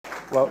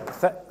Well,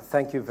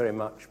 thank you very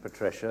much,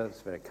 Patricia.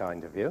 It's very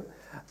kind of you.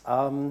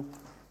 The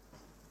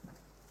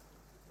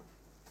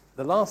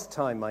last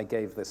time I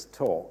gave this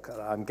talk,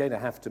 I'm going to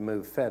have to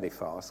move fairly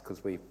fast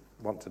because we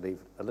want to leave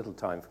a little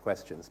time for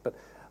questions, but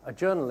a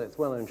journalist,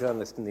 well-known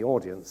journalist in the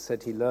audience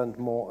said he learned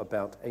more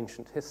about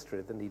ancient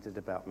history than he did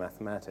about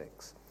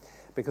mathematics,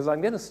 because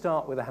I'm going to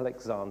start with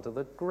Alexander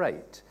the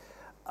Great.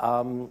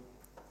 And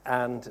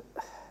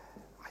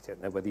I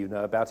don't know whether you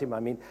know about him. I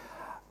mean,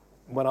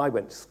 when I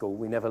went to school,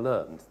 we never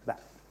learned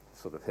that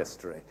sort of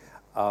history.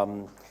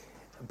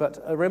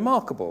 But a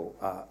remarkable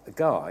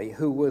guy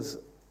who was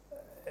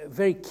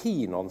very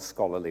keen on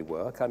scholarly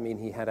work. I mean,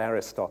 he had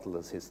Aristotle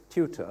as his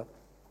tutor.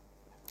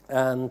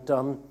 And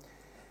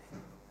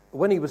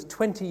when he was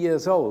 20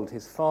 years old,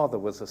 his father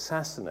was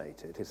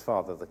assassinated, his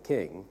father the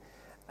king,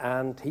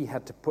 and he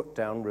had to put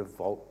down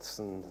revolts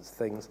and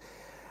things.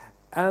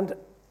 And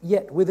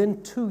yet,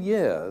 within 2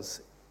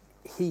 years,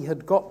 he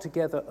had got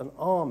together an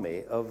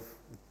army of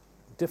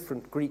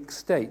different Greek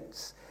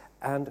states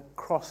and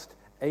crossed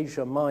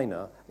Asia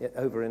Minor,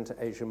 over into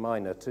Asia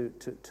Minor,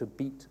 to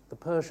beat the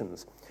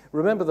Persians.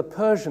 Remember, the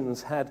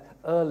Persians had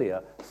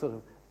earlier sort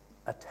of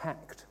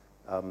attacked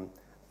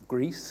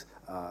Greece.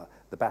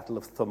 The Battle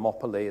of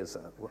Thermopylae is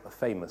a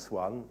famous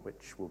one,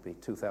 which will be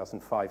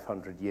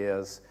 2,500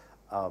 years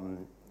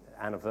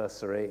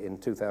anniversary in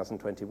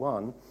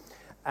 2021.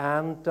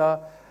 And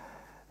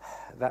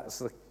that's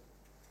the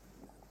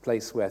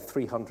place where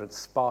 300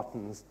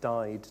 Spartans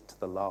died to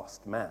the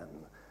last man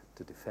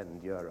to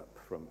defend Europe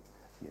from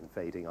the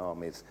invading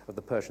armies of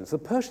the Persians. The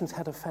Persians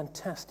had a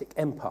fantastic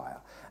empire,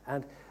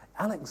 and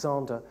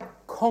Alexander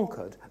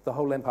conquered the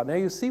whole empire. Now,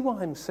 you see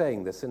why I'm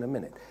saying this in a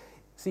minute.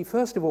 See,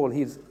 first of all,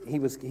 he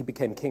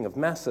became king of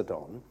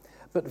Macedon,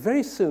 but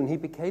very soon he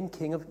became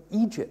king of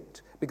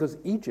Egypt, because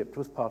Egypt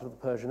was part of the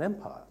Persian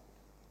Empire.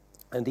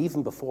 And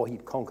even before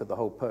he'd conquered the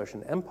whole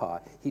Persian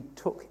Empire, he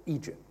took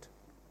Egypt.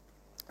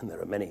 And there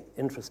are many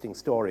interesting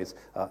stories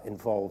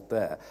involved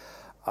there.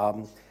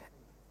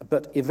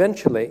 But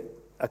eventually,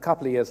 a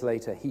couple of years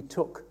later, he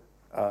took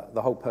the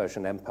whole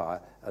Persian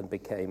Empire and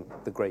became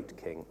the great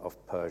king of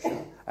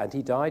Persia. And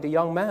he died a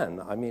young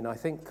man. I mean, I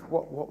think,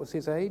 what was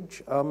his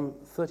age?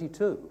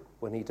 32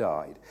 when he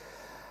died.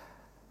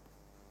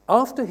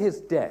 After his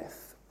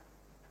death,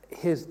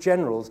 his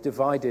generals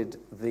divided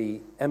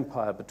the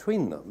empire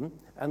between them,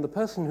 and the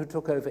person who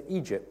took over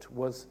Egypt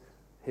was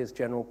his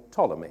general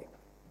Ptolemy,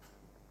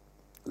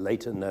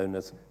 later known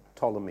as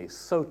Ptolemy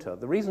Soter.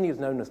 The reason he's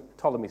known as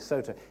Ptolemy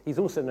Soter, he's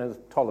also known as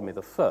Ptolemy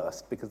I,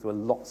 because there were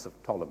lots of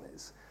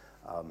Ptolemies.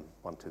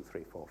 1, 2,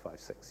 3, 4, 5,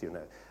 6, you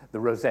know. The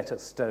Rosetta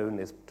Stone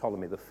is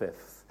Ptolemy V,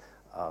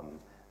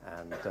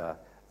 and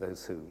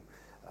those who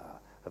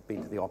have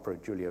been to the opera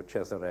Giulio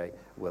Cesare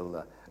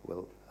will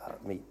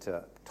meet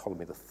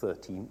Ptolemy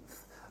XIII.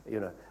 You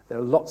know, there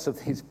are lots of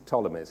these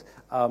Ptolemies.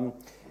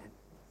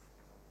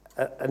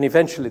 And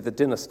eventually the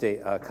dynasty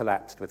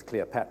collapsed with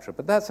Cleopatra,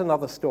 but that's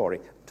another story.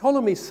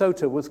 Ptolemy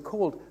Soter was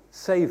called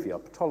Savior,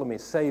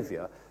 Ptolemy's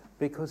Savior,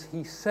 because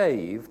he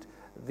saved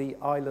the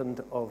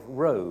island of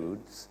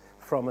Rhodes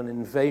from an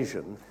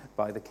invasion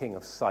by the king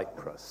of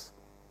Cyprus.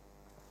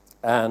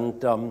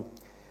 And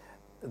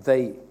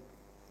they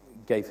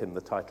gave him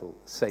the title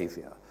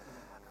Savior.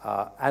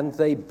 And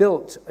they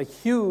built a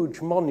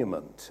huge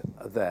monument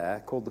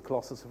there called the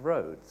Colossus of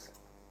Rhodes,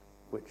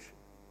 which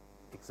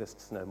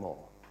exists no more.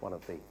 One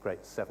of the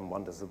great seven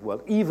wonders of the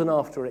world, even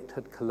after it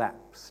had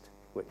collapsed,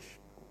 which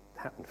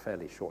happened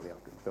fairly shortly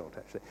after it was built,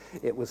 actually.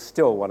 It was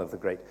still one of the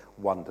great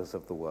wonders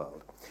of the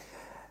world.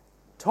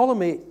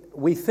 Ptolemy,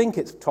 we think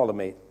it's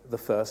Ptolemy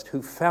I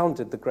who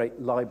founded the great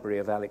library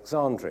of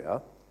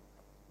Alexandria,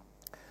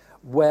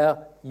 where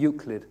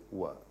Euclid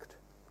worked.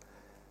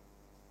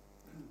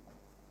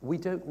 We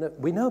don't know.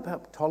 We know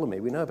about Ptolemy,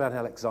 we know about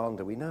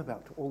Alexander, we know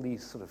about all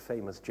these sort of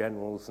famous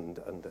generals and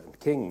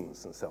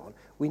kings and so on.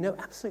 We know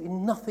absolutely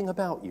nothing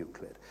about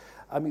Euclid.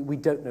 I mean, we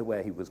don't know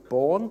where he was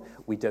born,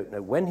 we don't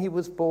know when he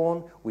was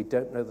born, we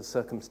don't know the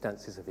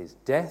circumstances of his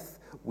death,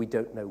 we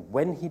don't know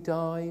when he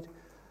died.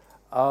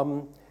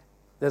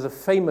 There's a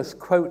famous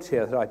quote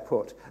here that I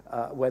put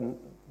when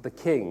the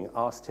king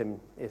asked him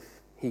if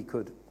he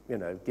could,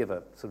 give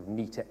a sort of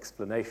neat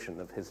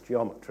explanation of his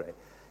geometry.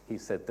 He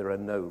said, "There are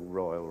no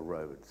royal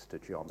roads to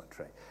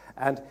geometry."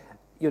 And,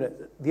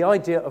 the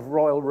idea of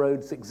royal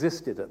roads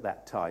existed at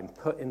that time.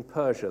 In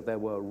Persia, there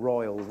were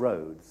royal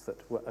roads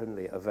that were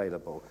only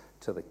available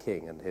to the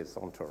king and his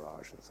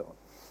entourage and so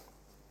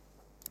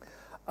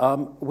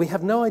on. We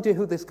have no idea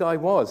who this guy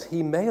was.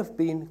 He may have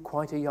been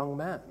quite a young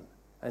man,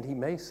 and he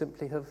may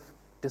simply have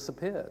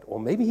disappeared, or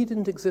maybe he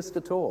didn't exist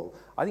at all.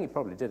 I think he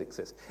probably did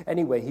exist.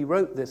 Anyway, he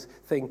wrote this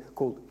thing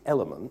called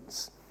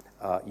Elements,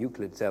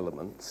 Euclid's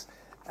Elements,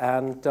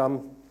 and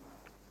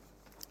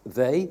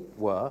they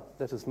were,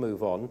 let us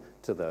move on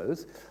to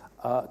those,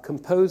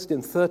 composed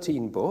in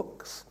 13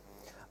 books.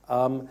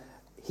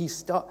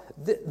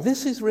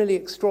 This is really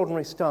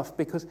extraordinary stuff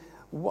because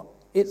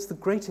it's the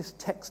greatest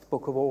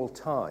textbook of all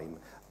time.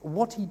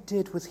 What he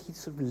did was he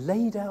sort of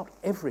laid out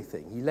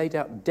everything. He laid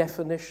out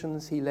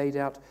definitions, he laid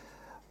out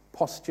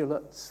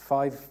postulates,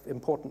 5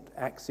 important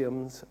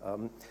axioms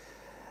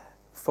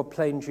for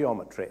plane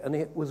geometry. And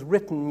it was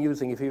written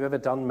using, if you've ever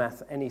done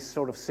any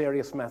sort of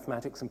serious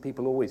mathematics, and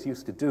people always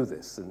used to do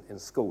this in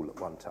school at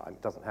one time.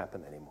 It doesn't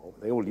happen anymore,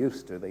 but they all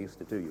used to. They used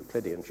to do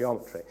Euclidean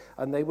geometry.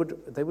 And they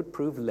would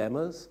prove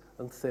lemmas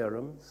and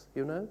theorems,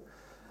 you know.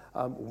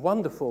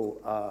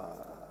 Wonderful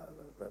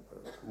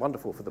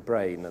for the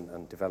brain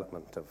and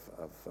development of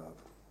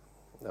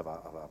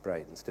our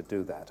brains to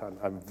do that.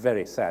 I'm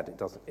very sad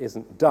it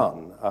isn't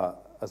done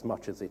as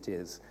much as it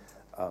is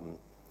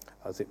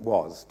as it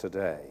was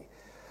today.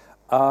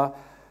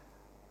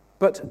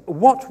 But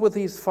what were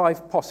these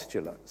 5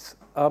 postulates?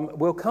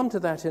 We'll come to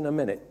that in a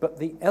minute, but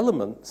the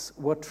elements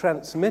were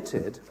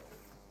transmitted.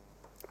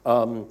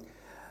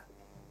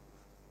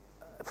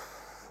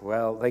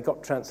 Well, they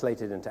got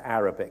translated into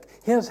Arabic.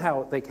 Here's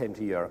how they came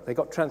to Europe. They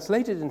got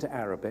translated into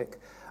Arabic.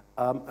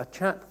 A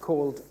chap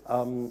called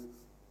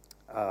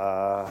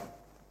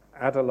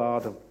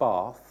Adelard of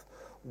Bath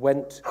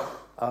went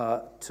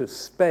to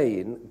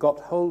Spain, got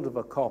hold of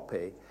a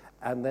copy,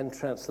 and then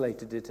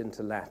translated it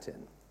into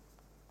Latin.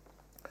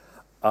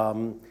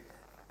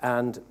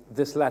 And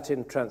this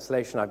Latin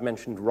translation, I've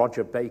mentioned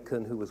Roger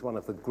Bacon, who was one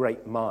of the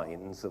great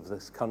minds of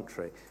this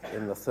country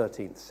in the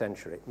 13th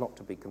century, not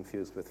to be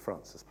confused with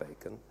Francis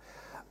Bacon.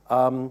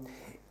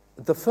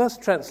 The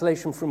first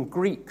translation from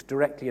Greek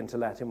directly into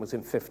Latin was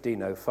in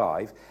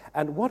 1505,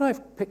 and what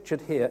I've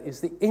pictured here is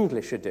the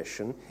English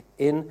edition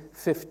in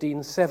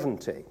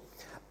 1570,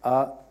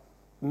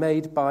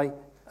 made by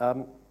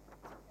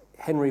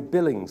Henry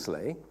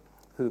Billingsley,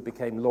 who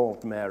became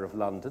Lord Mayor of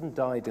London,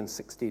 died in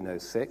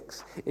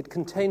 1606. It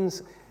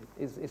contains,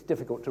 it's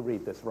difficult to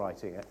read this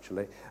writing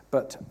actually,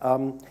 but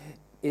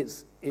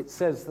it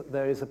says that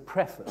there is a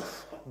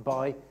preface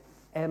by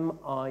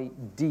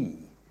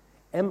M.I.D.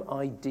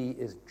 M.I.D.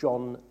 is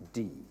John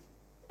Dee,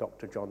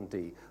 Dr. John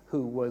Dee,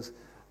 who was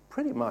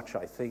pretty much,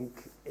 I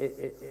think,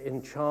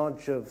 in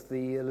charge of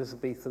the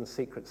Elizabethan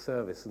Secret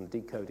Service and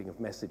decoding of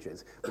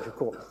messages, which of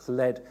course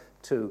led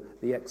to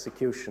the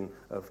execution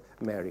of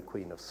Mary,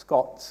 Queen of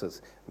Scots,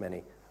 as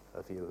many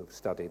of you who've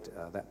studied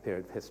that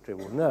period of history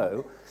will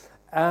know.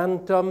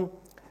 And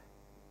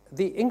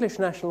the English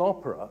National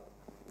Opera,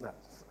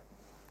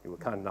 you were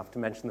kind enough to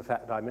mention the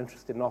fact that I'm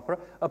interested in opera,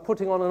 are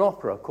putting on an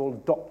opera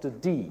called Dr.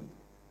 Dee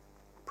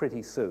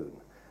pretty soon.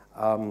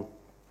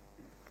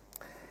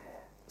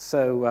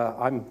 So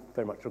I'm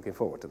very much looking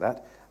forward to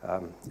that.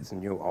 It's a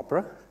new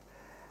opera.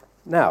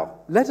 Now,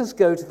 let us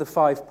go to the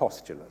 5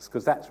 postulates,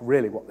 because that's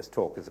really what this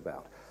talk is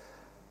about.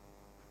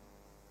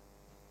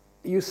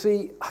 You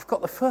see, I've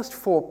got the first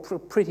 4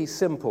 pretty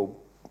simple.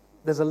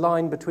 There's a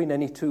line between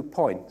any 2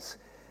 points.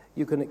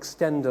 You can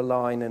extend a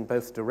line in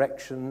both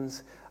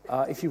directions.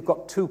 If you've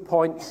got 2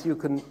 points, you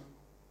can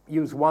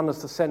use one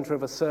as the center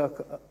of a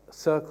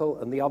circle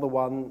and the other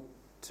one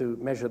to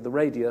measure the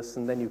radius,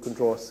 and then you can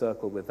draw a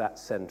circle with that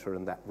center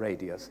and that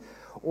radius.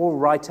 All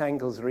right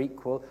angles are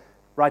equal.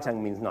 Right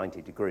angle means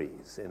 90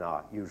 degrees in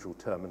our usual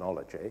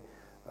terminology,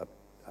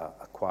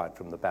 acquired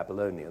from the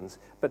Babylonians,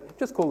 but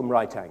just call them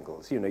right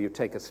angles. You know, you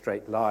take a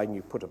straight line,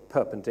 you put a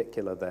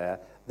perpendicular there,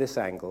 this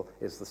angle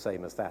is the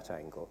same as that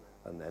angle,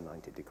 and they're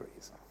 90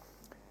 degrees.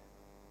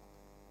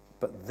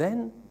 But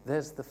then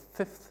there's the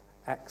 5th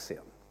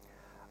axiom.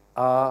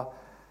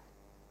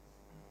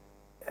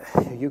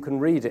 You can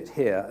read it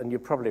here, and you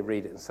probably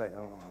read it and say,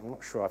 oh, I'm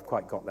not sure I've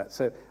quite got that.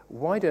 So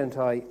why don't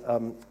I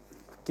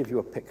give you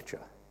a picture?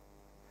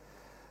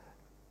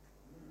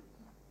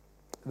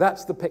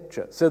 That's the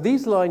picture. So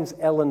these lines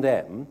L and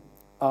M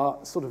are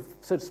sort of,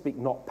 so to speak,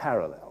 not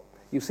parallel.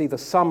 You see the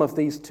sum of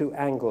these 2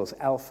 angles,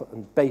 alpha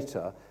and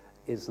beta,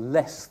 is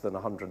less than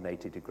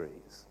 180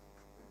 degrees.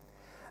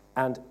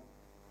 And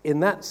in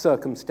that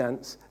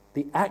circumstance,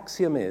 the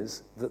axiom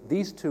is that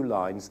these 2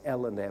 lines,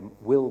 L and M,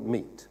 will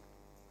meet.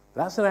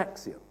 That's an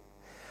axiom.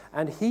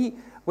 And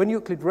when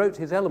Euclid wrote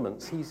his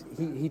Elements,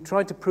 he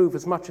tried to prove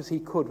as much as he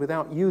could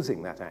without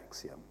using that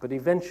axiom. But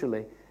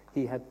eventually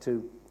he had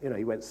to,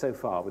 he went so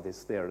far with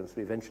his theorems,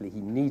 but eventually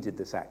he needed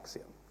this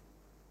axiom.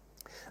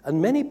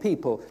 And many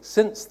people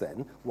since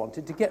then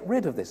wanted to get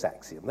rid of this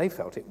axiom. They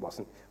felt it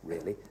wasn't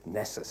really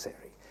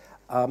necessary.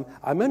 I'm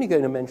only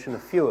going to mention a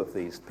few of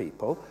these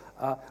people.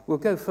 We'll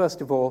go first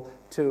of all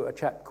to a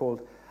chap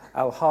called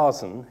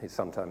Alhazen. He's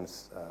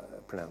sometimes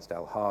pronounced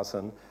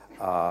Alhazen,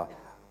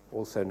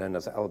 also known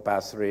as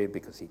al-Basri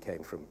because he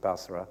came from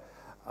Basra,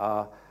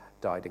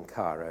 died in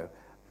Cairo.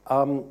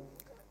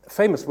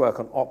 Famous work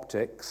on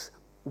optics,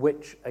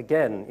 which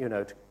again,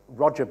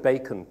 Roger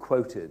Bacon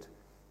quoted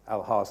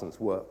Alhazen's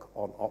work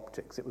on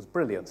optics. It was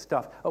brilliant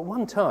stuff. At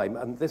one time,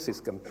 and this is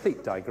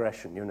complete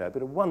digression, but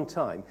at one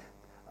time,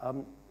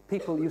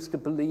 people used to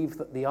believe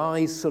that the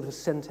eyes sort of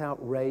sent out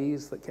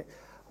rays that came.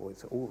 Oh,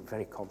 it's all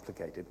very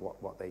complicated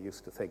what they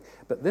used to think.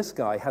 But this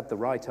guy had the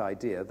right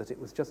idea that it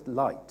was just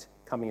light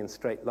coming in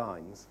straight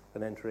lines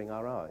and entering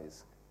our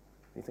eyes.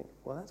 And you think,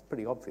 well, that's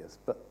pretty obvious,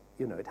 but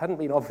it hadn't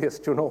been obvious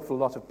to an awful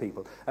lot of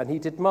people. And he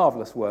did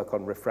marvelous work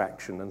on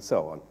refraction and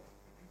so on.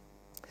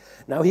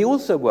 Now, he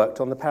also worked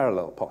on the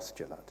parallel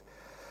postulate.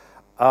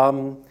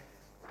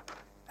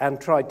 and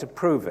tried to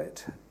prove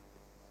it.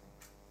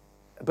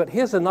 But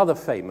here's another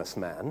famous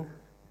man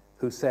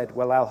who said,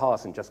 well,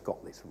 Alhazen just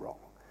got this wrong.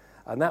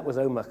 And that was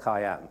Omar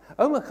Khayyam.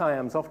 Omar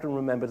Khayyam's often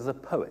remembered as a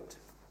poet,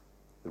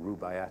 the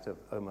Rubaiyat of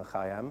Omar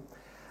Khayyam.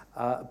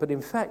 But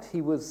in fact,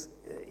 he was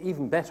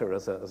even better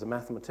as a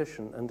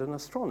mathematician and an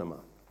astronomer.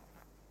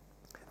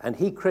 And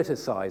he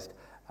criticized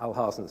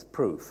Alhazen's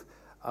proof.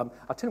 I'll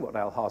tell you what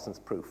Alhazen's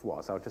proof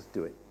was. I'll just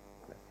do it.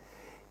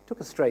 He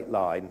took a straight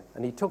line,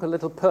 and he took a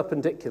little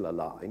perpendicular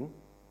line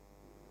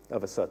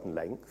of a certain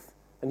length,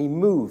 and he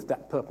moved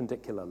that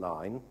perpendicular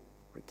line,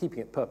 keeping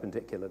it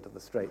perpendicular to the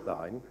straight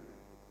line,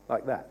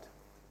 like that.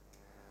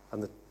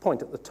 And the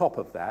point at the top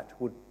of that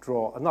would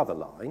draw another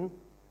line,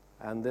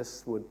 and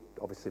this would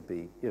obviously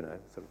be,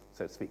 so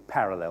to speak,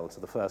 parallel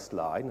to the first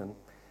line, and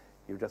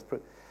you just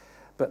prove.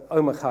 But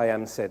Omar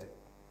Khayyam said,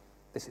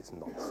 this is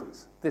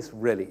nonsense. This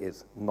really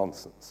is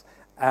nonsense.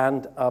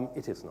 And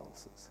it is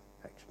nonsense,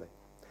 actually.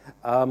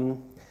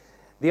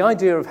 The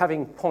idea of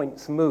having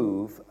points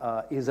move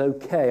is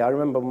okay. I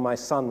remember when my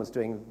son was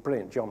doing a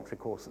brilliant geometry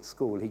course at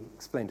school, he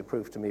explained a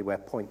proof to me where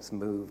points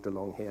moved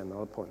along here and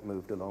another point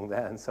moved along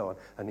there and so on.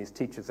 And his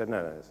teacher said,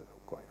 no, this is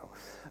quite wrong.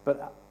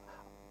 But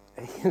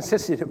he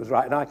insisted it was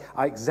right. And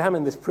I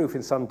examined this proof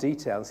in some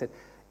detail and said,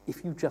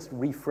 if you just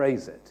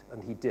rephrase it,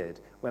 and he did,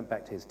 went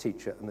back to his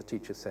teacher, and the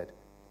teacher said,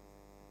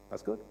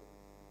 that's good,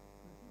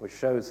 which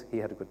shows he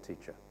had a good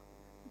teacher.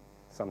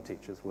 Some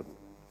teachers wouldn't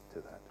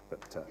do that,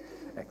 but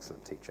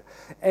excellent teacher.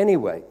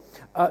 Anyway,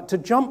 to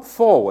jump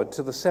forward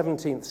to the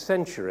 17th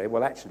century,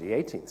 well, actually the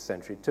 18th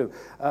century too,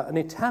 an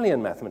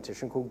Italian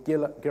mathematician called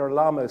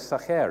Girolamo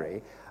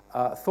Saccheri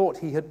thought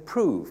he had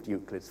proved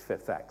Euclid's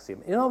fifth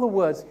axiom. In other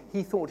words,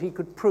 he thought he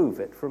could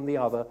prove it from the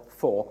other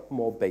four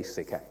more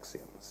basic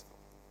axioms.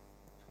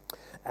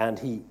 And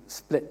he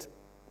split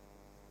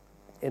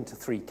into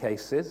three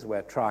cases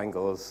where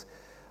triangles,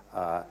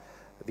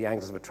 the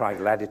angles of a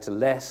triangle added to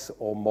less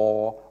or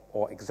more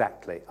or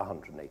exactly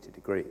 180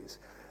 degrees.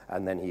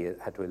 And then he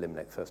had to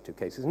eliminate the first two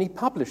cases. And he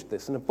published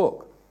this in a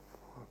book,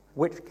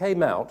 which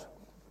came out,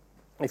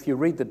 if you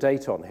read the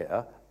date on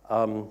here,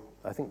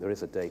 I think there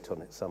is a date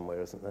on it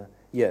somewhere, isn't there?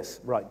 Yes,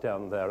 right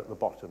down there at the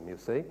bottom, you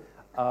see,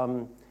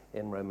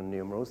 in Roman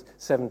numerals,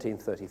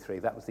 1733.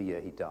 That was the year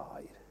he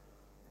died.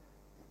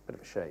 Bit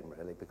of a shame,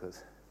 really,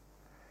 because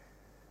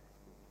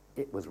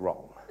it was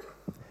wrong.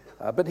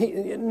 But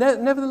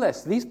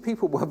nevertheless, these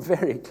people were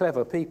very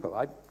clever people.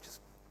 I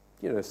just,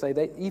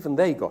 say even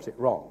they got it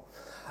wrong.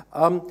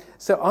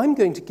 So I'm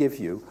going to give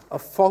you a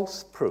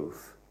false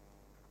proof.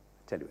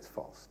 I tell you it's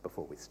false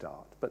before we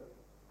start, but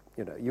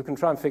you can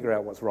try and figure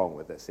out what's wrong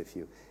with this if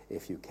you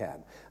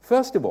can.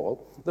 First of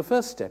all, the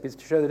first step is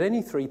to show that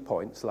any 3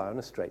 points lie on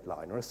a straight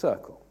line or a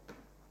circle.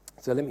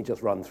 So let me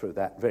just run through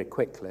that very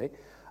quickly.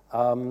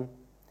 I'm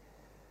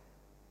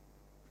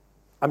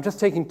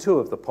just taking 2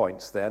 of the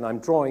points there, and I'm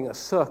drawing a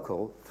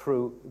circle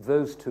through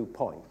those 2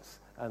 points,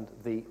 and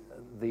the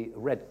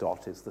red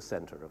dot is the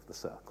center of the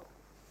circle.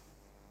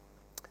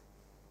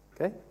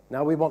 Okay?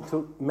 Now we want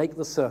to make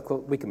the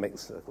circle, we can make the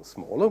circle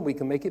smaller, we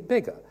can make it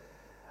bigger.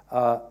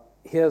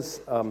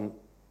 Here's a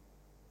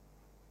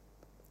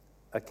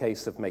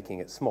case of making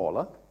it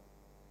smaller,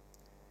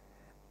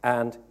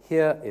 and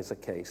here is a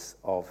case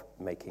of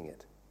making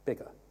it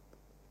bigger.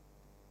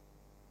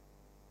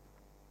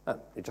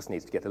 It just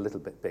needs to get a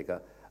little bit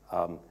bigger,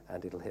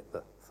 and it'll hit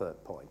the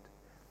third point.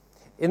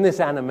 In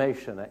this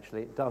animation,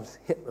 actually, it does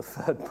hit the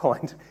third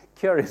point.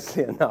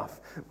 Curiously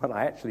enough, when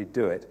I actually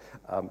do it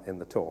in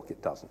the talk,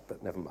 it doesn't,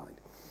 but never mind.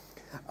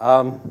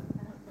 Well,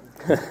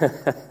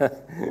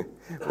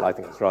 I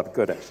think it's rather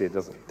good, actually. It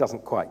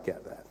doesn't quite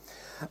get there.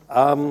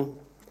 All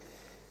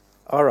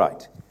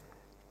right.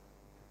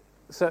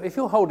 So if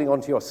you're holding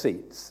onto your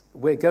seats,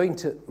 we're going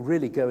to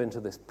really go into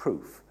this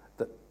proof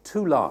that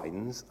 2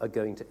 lines are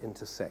going to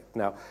intersect.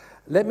 Now,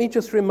 let me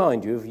just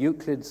remind you of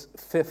Euclid's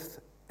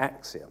fifth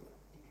axiom.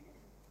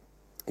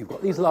 You've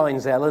got these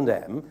lines L and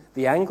M.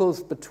 The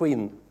angles that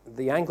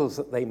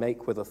they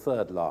make with a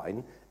third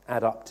line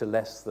add up to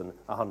less than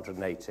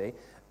 180.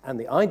 And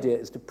the idea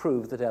is to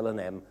prove that L and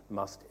M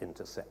must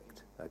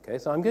intersect. Okay,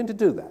 so I'm going to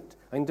do that.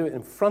 I can do it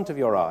in front of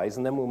your eyes,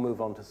 and then we'll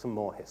move on to some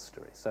more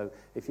history. So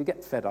if you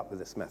get fed up with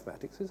this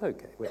mathematics, it's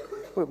okay.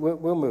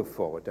 We'll move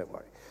forward, don't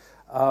worry.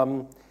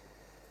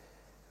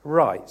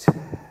 Right,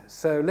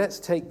 so let's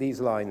take these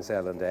lines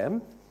L and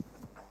M.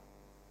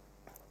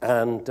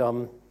 And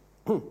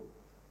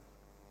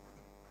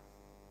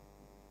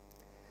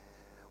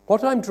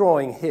what I'm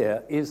drawing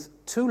here is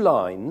 2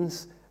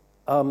 lines,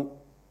 a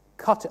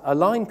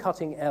line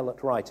cutting L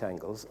at right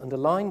angles and a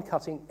line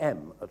cutting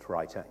M at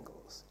right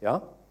angles, yeah?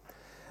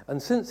 And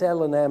since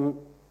L and M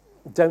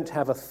don't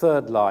have a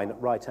third line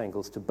at right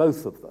angles to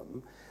both of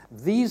them,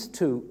 these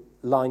 2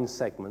 line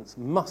segments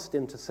must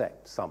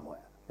intersect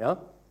somewhere, yeah?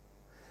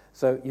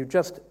 So you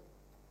just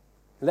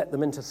let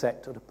them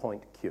intersect at a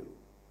point Q.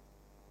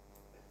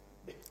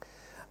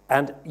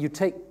 And you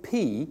take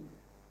P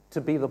to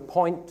be the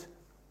point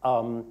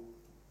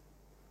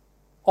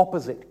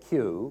opposite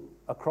Q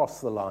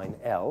across the line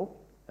L,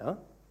 yeah?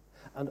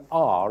 and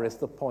R is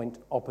the point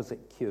opposite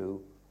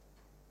Q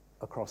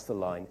across the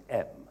line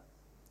M.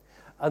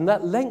 And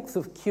that length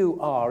of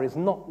QR is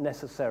not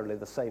necessarily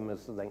the same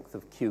as the length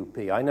of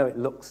QP. I know it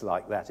looks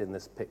like that in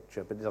this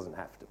picture, but it doesn't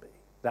have to be.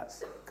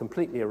 That's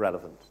completely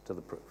irrelevant to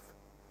the proof.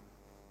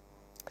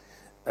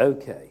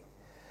 Okay.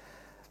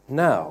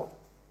 Now,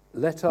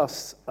 let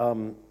us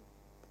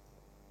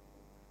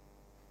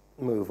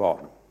move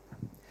on.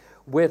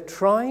 We're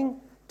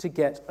trying to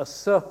get a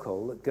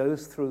circle that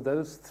goes through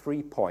those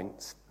 3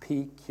 points,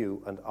 P,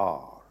 Q, and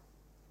R.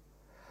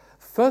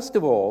 First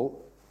of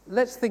all,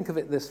 let's think of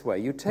it this way.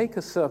 You take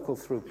a circle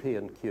through P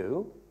and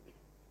Q,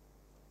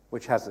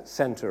 which has its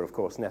center, of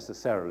course,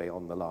 necessarily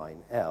on the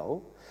line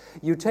L.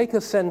 You take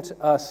a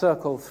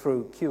circle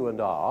through Q and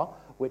R,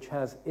 which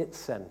has its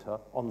center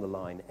on the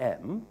line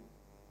M.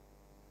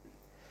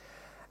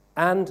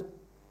 And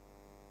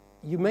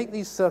you make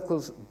these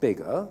circles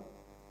bigger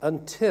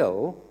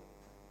until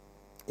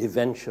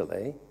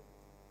eventually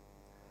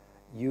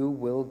you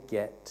will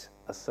get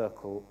a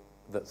circle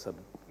that's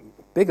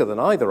bigger than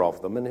either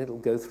of them, and it'll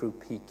go through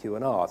P, Q,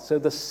 and R. So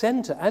the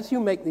center, as you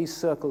make these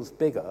circles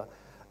bigger,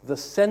 the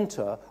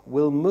center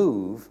will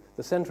move,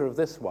 the center of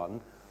this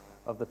one,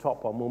 of the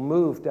top one, will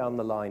move down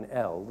the line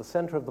L. The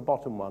center of the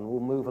bottom one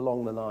will move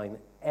along the line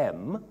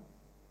M.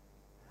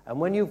 And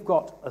when you've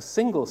got a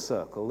single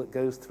circle that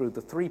goes through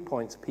the 3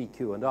 points P,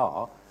 Q, and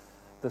R,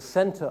 the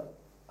center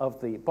of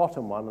the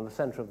bottom one and the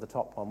center of the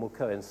top one will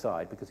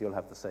coincide because you'll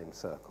have the same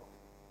circle.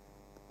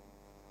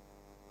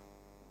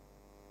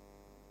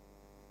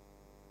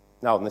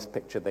 Now, in this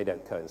picture, they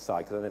don't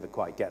coincide because I never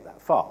quite get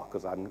that far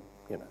because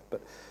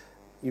but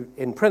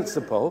in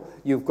principle,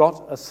 you've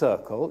got a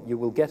circle, you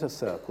will get a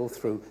circle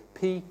through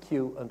P,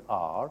 Q, and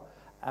R,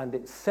 and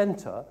its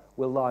center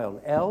will lie on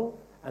L,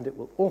 and it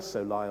will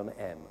also lie on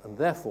M, and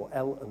therefore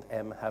L and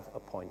M have a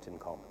point in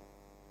common.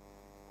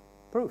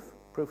 Proof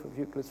of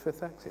Euclid's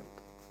fifth axiom.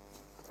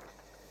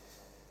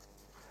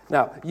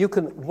 Now, you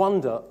can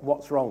wonder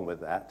what's wrong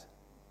with that,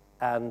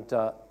 and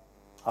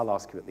I'll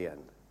ask you at the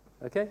end,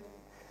 okay?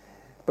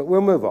 But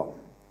we'll move on,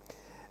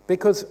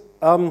 because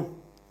a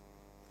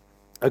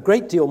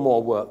great deal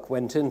more work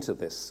went into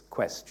this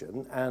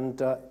question,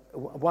 and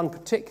one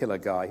particular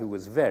guy who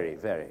was very,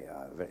 very,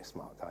 very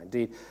smart guy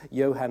indeed,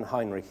 Johann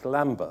Heinrich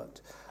Lambert,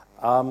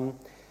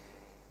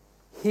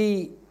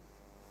 he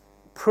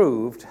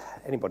proved,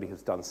 anybody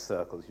who's done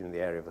circles, the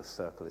area of a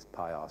circle is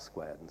pi r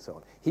squared and so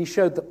on, he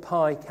showed that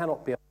pi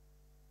cannot be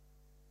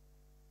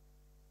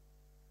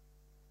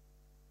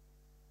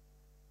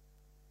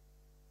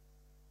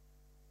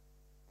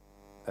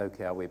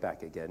Okay, are we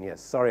back again?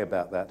 Yes, sorry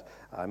about that.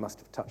 I must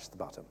have touched the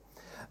button.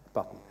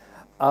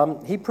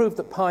 He proved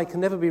that pi can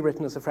never be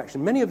written as a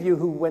fraction. Many of you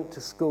who went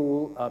to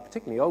school,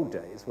 particularly old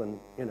days, when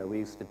we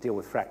used to deal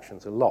with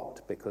fractions a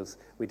lot because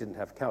we didn't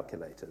have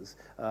calculators,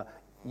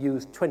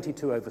 used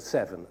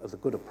 22/7 as a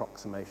good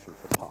approximation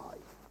for pi.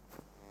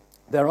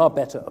 There are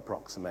better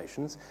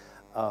approximations.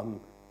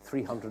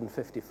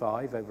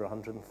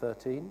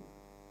 355/113.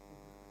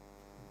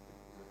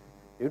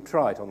 You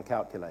try it on the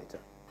calculator.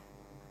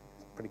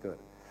 It's pretty good.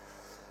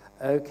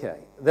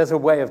 Okay, there's a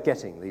way of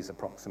getting these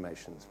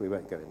approximations. We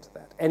won't go into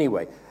that.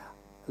 Anyway,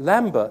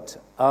 Lambert,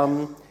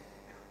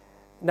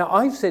 now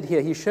I've said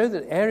here, he showed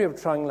that area of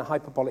triangular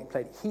hyperbolic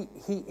plane.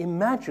 He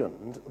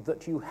imagined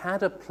that you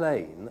had a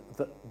plane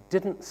that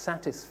didn't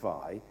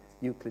satisfy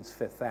Euclid's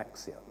fifth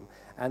axiom,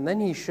 and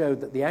then he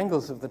showed that the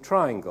angles of the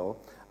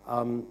triangle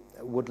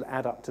would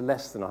add up to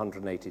less than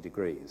 180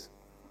 degrees.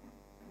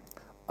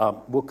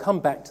 We'll come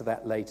back to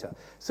that later.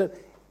 So,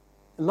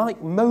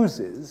 like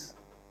Moses,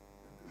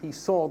 he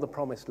saw the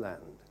promised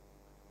land,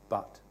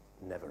 but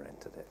never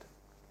entered it.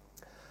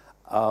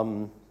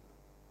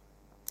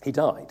 He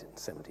died in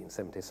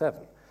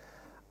 1777.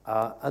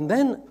 And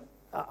then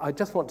I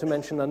just want to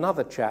mention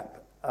another chap,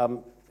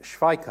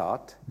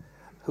 Schweikart,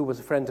 who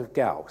was a friend of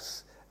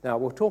Gauss. Now,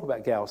 we'll talk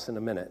about Gauss in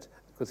a minute,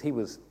 because he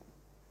was,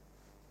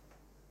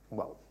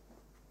 well,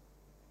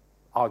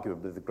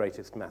 arguably the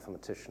greatest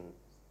mathematician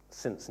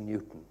since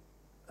Newton,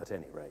 at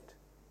any rate.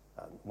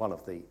 One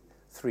of the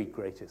three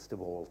greatest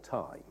of all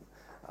time.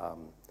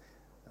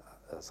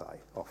 As I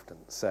often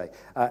say.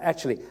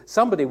 Actually,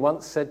 somebody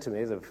once said to me,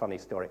 it's a funny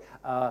story,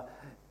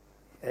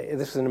 this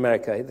was in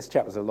America, this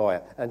chap was a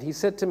lawyer, and he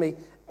said to me,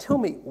 tell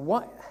me,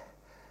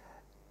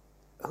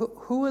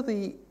 who are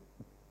the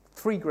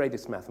three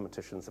greatest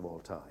mathematicians of all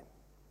time?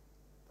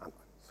 I'm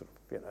sort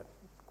of,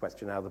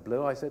 question out of the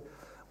blue. I said,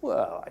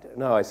 well, I don't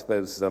know, I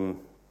suppose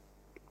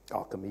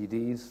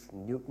Archimedes,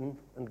 Newton,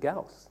 and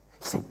Gauss.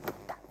 He said,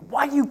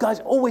 why do you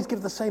guys always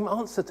give the same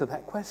answer to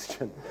that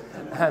question?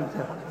 And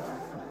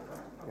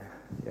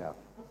yeah,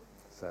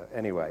 so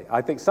anyway,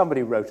 I think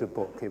somebody wrote a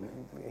book.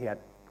 He had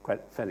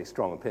quite fairly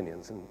strong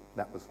opinions, and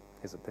that was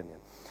his opinion.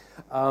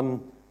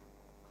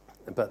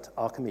 But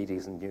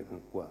Archimedes and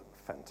Newton were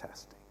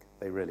fantastic.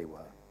 They really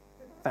were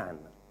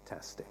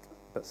fantastic,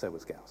 but so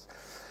was Gauss.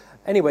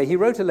 Anyway, he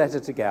wrote a letter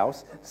to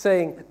Gauss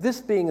saying, this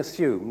being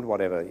assumed,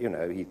 whatever,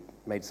 he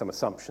made some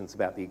assumptions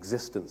about the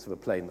existence of a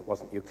plane that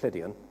wasn't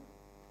Euclidean.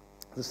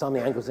 the sum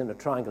of the angles in a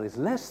triangle is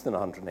less than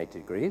 180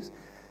 degrees.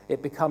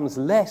 It becomes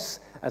less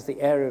as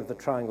the area of the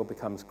triangle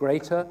becomes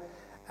greater,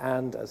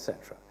 and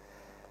etc.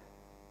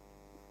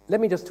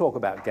 Let me just talk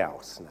about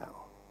Gauss now.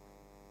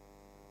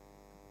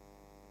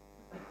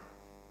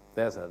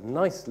 There's a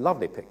nice,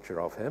 lovely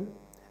picture of him,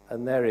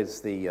 and there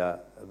is the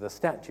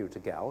statue to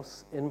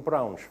Gauss in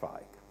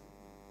Braunschweig.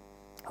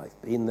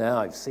 I've been there,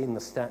 I've seen the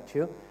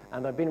statue,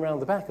 and I've been around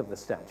the back of the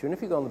statue. And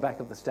if you go on the back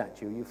of the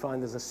statue, you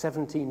find there's a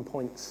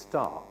 17-point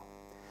star.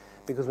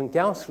 Because when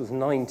Gauss was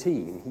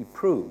 19, he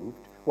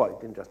proved, well, he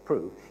didn't just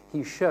prove,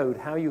 he showed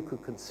how you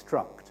could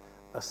construct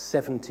a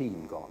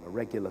 17-gon, a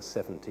regular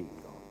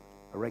 17-gon,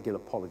 a regular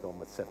polygon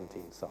with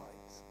 17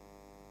 sides.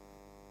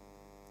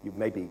 You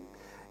maybe,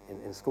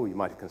 in school, you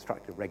might have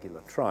constructed a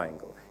regular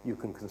triangle. You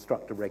can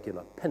construct a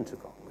regular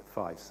pentagon with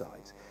 5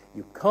 sides.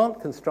 You can't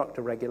construct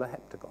a regular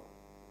heptagon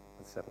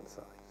with 7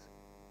 sides.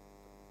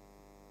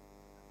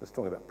 I was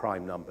talking about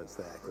prime numbers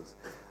there,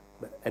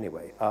 but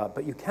anyway,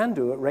 but you can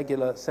do a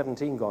regular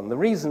 17-gon. The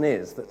reason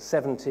is that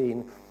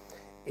 17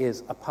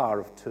 is a power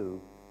of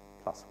 2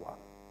 plus 1.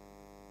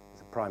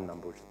 It's a prime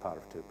number which is a power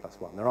of 2 plus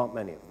 1. There aren't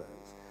many of those.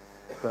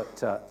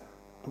 But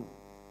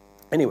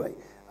anyway,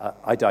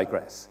 I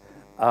digress.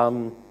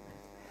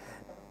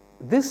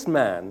 This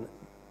man,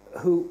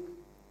 who,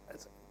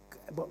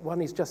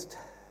 one is just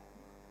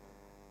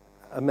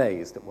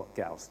amazed at what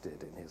Gauss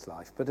did in his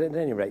life, but at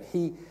any rate,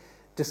 he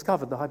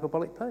discovered the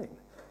hyperbolic plane.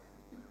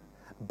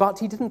 But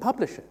he didn't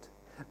publish it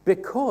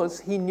because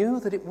he knew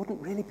that it wouldn't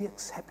really be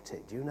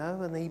accepted, you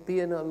know, and he'd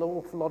be in an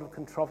awful lot of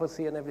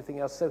controversy and everything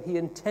else. So he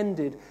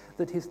intended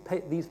that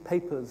these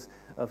papers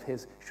of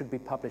his should be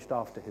published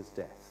after his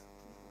death.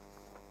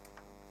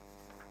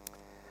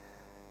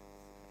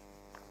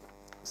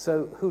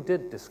 So who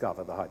did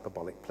discover the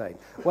hyperbolic plane?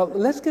 Well,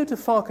 let's go to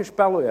Farkas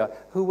Bolyai,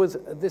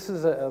 this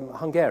is a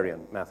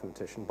Hungarian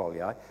mathematician,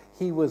 Bolyai.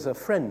 He was a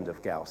friend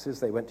of Gauss's.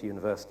 They went to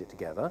university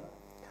together.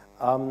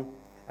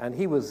 And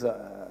he was,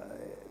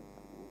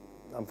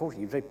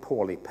 unfortunately, very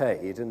poorly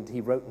paid, and he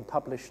wrote and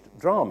published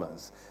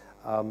dramas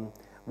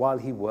while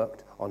he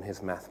worked on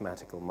his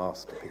mathematical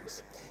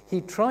masterpiece.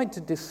 He tried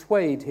to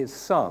dissuade his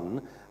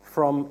son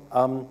from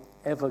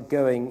ever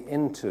going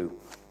into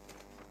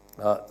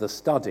the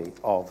study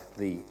of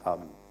the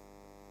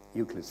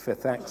Euclid's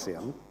fifth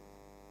axiom,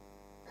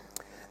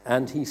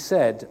 and he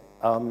said,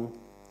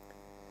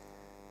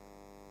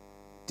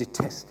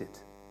 detest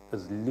it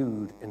as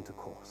lewd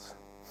intercourse.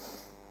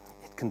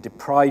 Can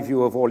deprive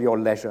you of all your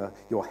leisure,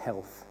 your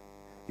health,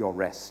 your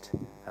rest,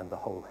 and the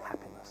whole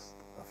happiness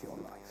of your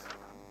life.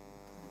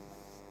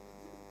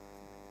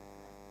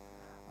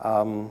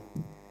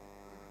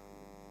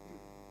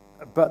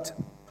 But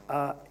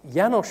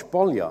János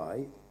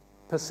Bolyai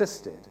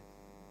persisted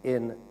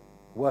in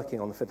working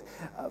on the fifth.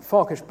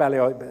 Farkas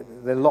Bolyai,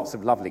 there are lots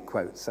of lovely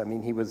quotes. I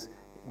mean,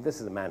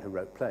 this is a man who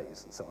wrote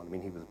plays and so on. I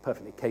mean, he was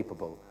perfectly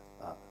capable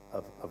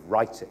of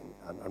writing,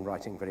 and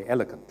writing very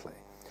elegantly.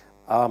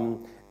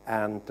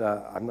 And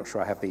I'm not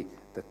sure I have the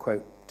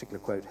particular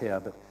quote here,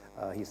 but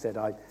he said,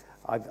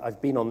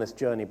 I've been on this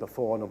journey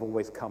before and I've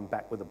always come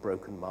back with a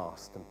broken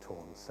mast and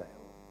torn sail.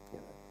 You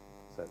know,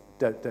 so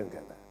don't go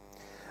there.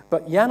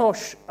 But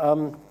János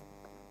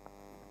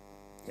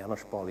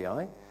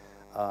Bolyai,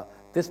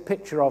 this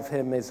picture of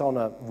him is on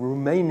a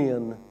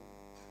Romanian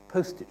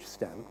postage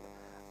stamp.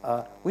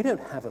 We don't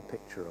have a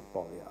picture of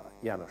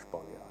János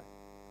Bolyai.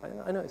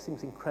 I know it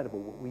seems incredible,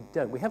 but we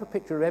don't. We have a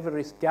picture of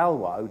Evarist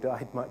Galois, who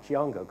died much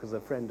younger because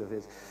a friend of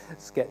his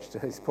sketched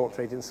his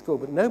portrait in school,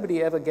 but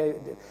nobody ever gave...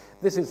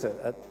 This is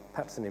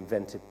perhaps an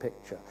invented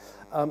picture.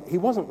 He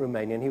wasn't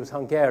Romanian, he was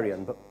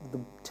Hungarian, but the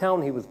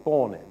town he was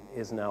born in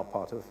is now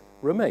part of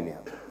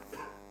Romania.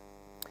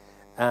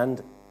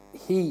 And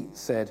he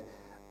said,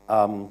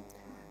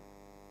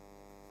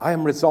 I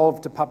am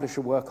resolved to publish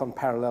a work on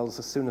parallels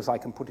as soon as I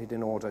can put it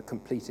in order,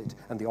 complete it,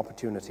 and the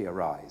opportunity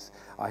arise.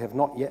 I have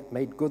not yet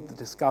made good the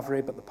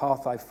discovery, but the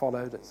path I've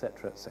followed,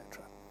 etc.,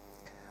 etc.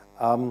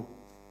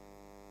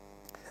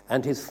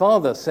 And his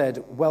father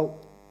said, well,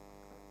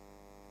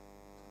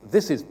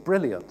 this is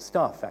brilliant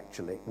stuff,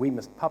 actually. We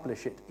must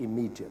publish it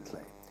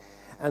immediately.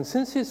 And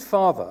since his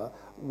father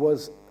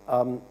was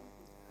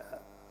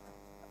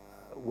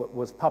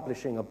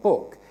publishing a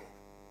book,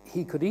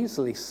 he could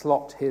easily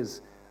slot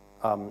his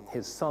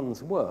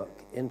son's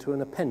work into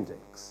an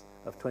appendix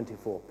of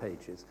 24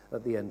 pages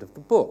at the end of the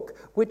book,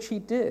 which he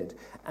did.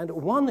 And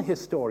one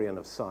historian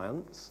of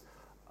science,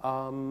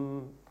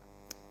 can't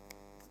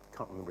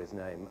remember his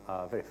name,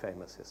 a very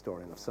famous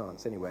historian of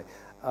science anyway,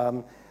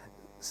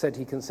 said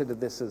he considered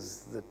this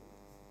as the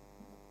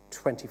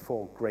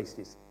 24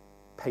 greatest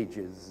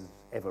pages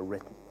ever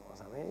written or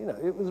something. You know,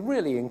 it was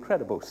really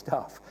incredible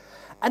stuff.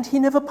 And he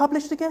never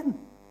published again.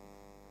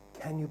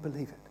 Can you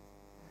believe it?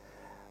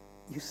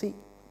 You see,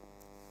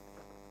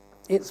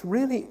 it's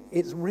really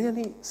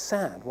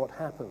sad what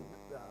happened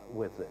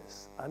with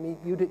this. I mean,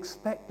 you'd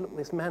expect, look,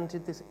 this man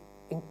did this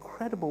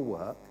incredible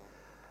work.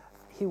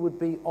 He would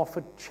be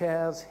offered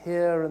chairs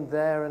here and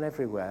there and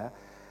everywhere.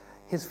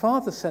 His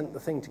father sent the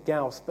thing to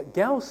Gauss, but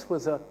Gauss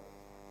was a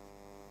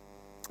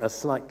a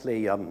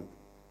slightly,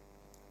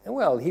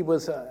 well, he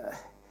was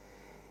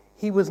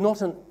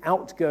not an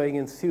outgoing,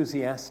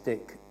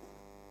 enthusiastic,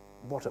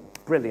 what a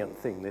brilliant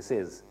thing this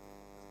is,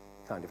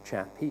 kind of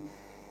chap.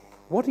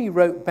 What he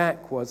wrote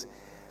back was,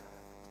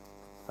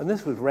 and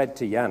this was read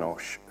to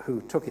János,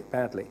 who took it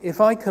badly,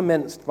 "If I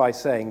commenced by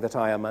saying that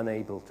I am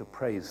unable to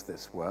praise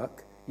this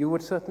work, you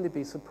would certainly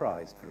be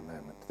surprised for a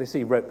moment." This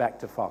he wrote back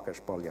to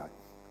Farkas-Bolyai.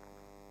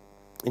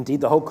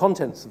 "Indeed, the whole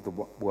contents of the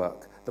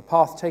work, the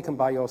path taken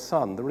by your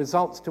son, the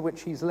results to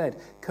which he's led,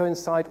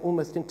 coincide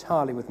almost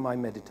entirely with my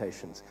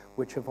meditations,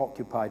 which have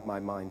occupied my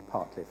mind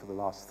partly for the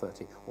last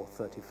 30 or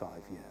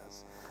 35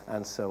 years,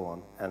 and so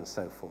on and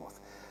so forth."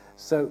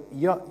 So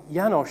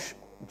János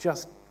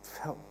just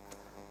felt,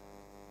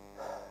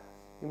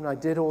 I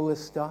did all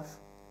this stuff,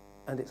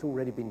 and it's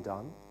already been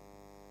done.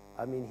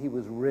 I mean, he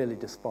was really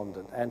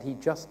despondent, and he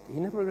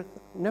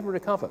never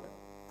recovered.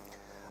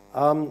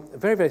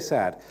 Very, very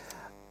sad.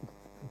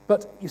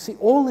 But you see,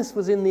 all this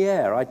was in the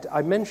air.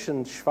 I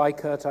mentioned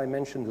Schweikart, I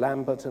mentioned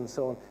Lambert, and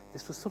so on.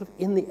 This was sort of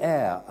in the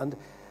air. And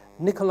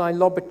Nikolai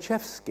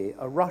Lobachevsky,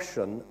 a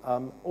Russian,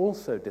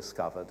 also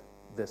discovered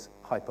this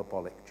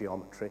hyperbolic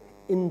geometry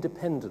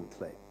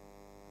independently.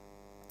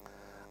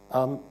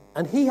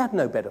 And he had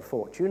no better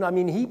fortune. I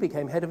mean, he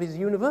became head of his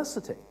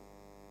university,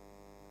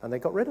 and they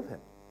got rid of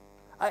him.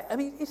 I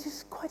mean, it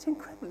is quite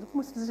incredible. It's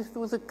almost as if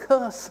there was a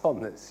curse on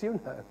this,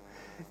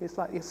 It's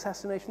like the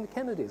assassination of the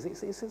Kennedys.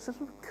 It's a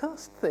sort of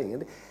cursed thing,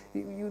 and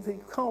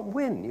you can't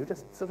win. You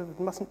just sort of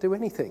mustn't do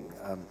anything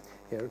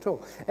here at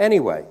all.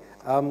 Anyway,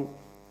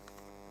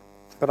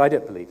 but I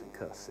don't believe in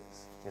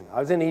curses. I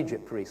was in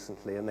Egypt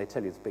recently, and they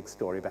tell you this big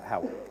story about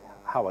how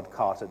Howard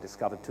Carter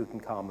discovered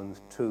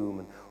Tutankhamun's tomb,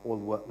 and all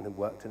the workmen who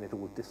worked in it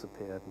all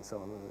disappeared, and so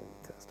on.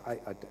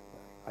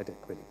 I don't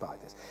really buy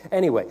this.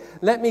 Anyway,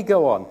 let me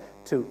go on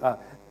to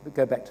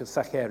go back to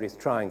Saccheri's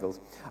triangles.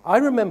 I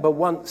remember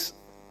once,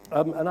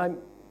 and I'm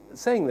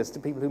saying this to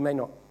people who may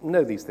not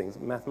know these things,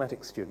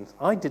 mathematics students.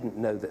 I didn't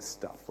know this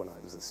stuff when I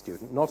was a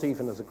student, not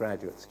even as a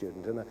graduate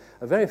student. And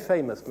a very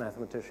famous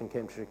mathematician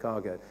came to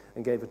Chicago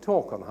and gave a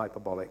talk on the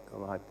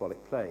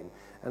hyperbolic plane,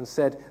 and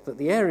said that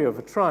the area of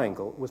a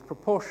triangle was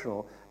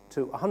proportional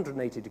to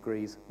 180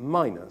 degrees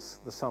minus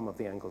the sum of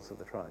the angles of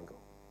the triangle.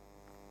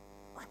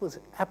 I was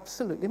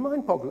absolutely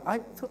mind-boggling. I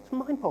thought it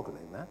was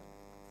mind-boggling, that.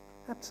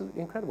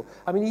 Absolutely incredible.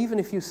 I mean, even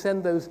if you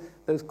send those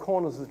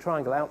corners of the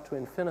triangle out to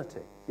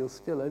infinity, you'll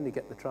still only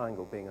get the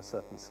triangle being a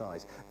certain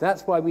size.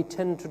 That's why we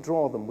tend to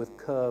draw them with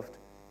sort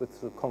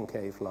of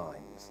concave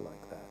lines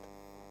like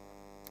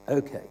that.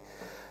 Okay,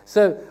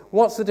 so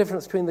what's the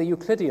difference between the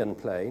Euclidean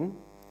plane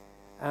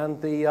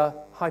and the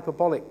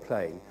hyperbolic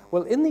plane?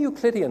 Well, in the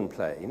Euclidean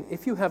plane,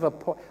 if you have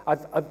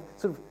I've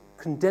sort of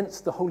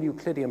condensed the whole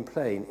Euclidean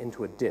plane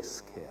into a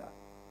disk here.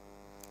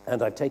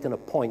 And I've taken a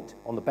point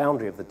on the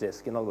boundary of the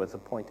disk, in other words, a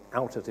point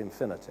out at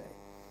infinity.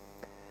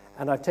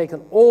 And I've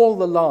taken all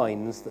the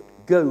lines that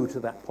go to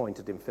that point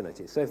at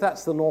infinity. So if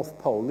that's the North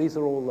Pole, these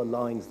are all the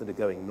lines that are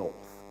going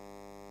north.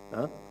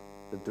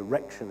 The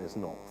direction is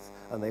north.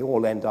 And they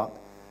all end up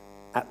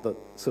at the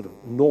sort of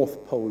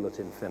North Pole at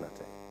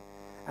infinity.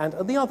 And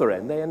at the other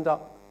end, they end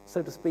up,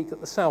 so to speak, at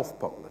the South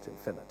Pole at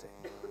infinity.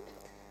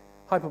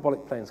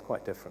 Hyperbolic plane is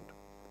quite different.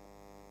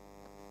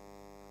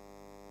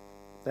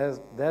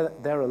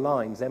 There are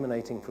lines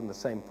emanating from the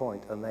same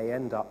point, and they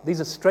end up...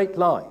 These are straight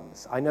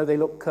lines. I know they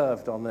look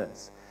curved on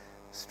this.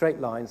 Straight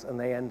lines, and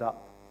they end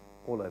up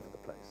all over the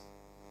place,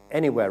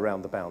 anywhere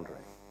around the boundary.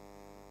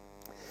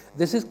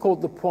 This is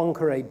called the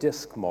Poincaré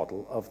disk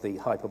model of the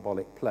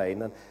hyperbolic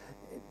plane, and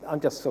I'm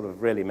just sort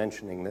of really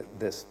mentioning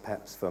this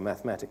perhaps for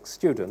mathematics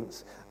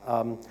students.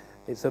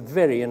 It's a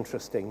very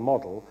interesting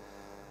model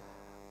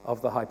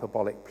of the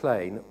hyperbolic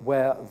plane,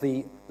 where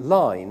the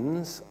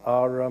lines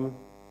are...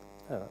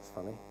 Oh, that's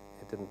funny.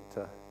 It didn't...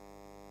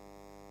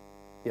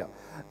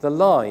 The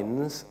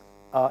lines,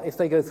 if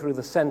they go through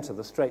the center,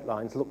 the straight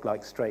lines look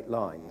like straight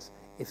lines.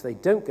 If they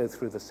don't go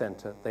through the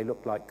center, they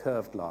look like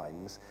curved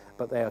lines.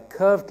 But they are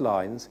curved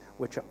lines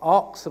which are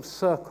arcs of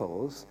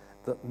circles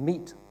that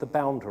meet the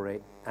boundary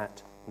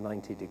at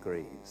 90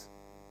 degrees.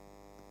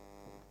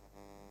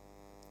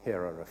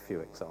 Here are a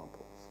few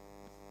examples.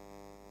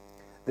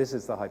 This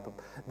is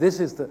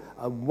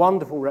a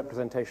wonderful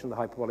representation of the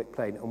hyperbolic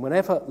plane. And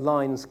whenever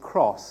lines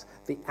cross,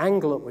 the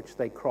angle at which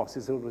they cross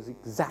is always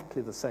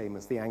exactly the same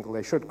as the angle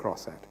they should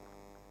cross at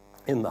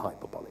in the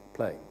hyperbolic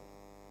plane.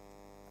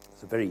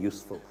 It's a very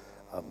useful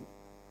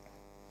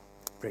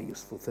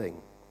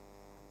thing,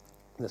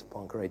 this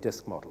Poincaré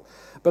disk model.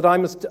 But I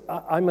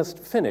must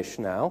finish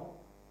now.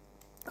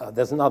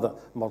 There's another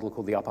model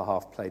called the upper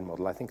half plane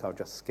model. I think I'll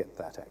just skip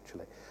that,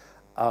 actually.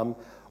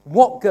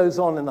 What goes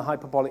on in the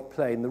hyperbolic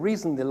plane, the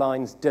reason the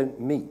lines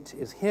don't meet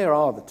is here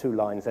are the two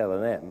lines L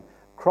and M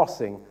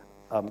crossing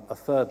a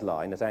third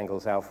line at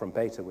angles alpha and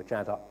beta, which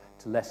add up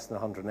to less than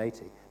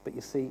 180. But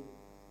you see,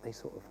 they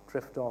sort of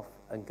drift off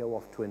and go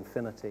off to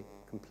infinity,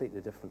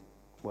 completely different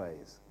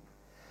ways.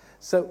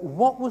 So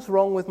what was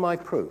wrong with my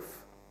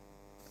proof?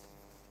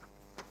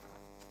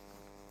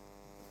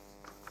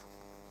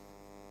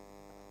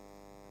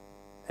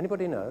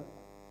 Anybody know?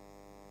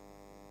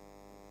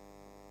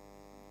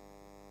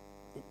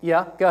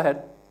 Yeah, go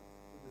ahead.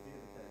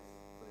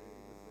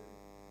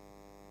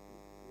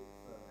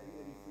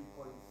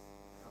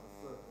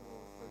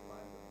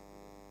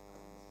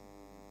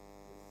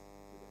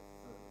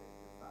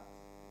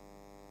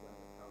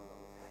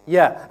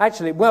 Yeah,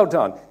 actually, well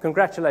done.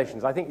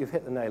 Congratulations. I think you've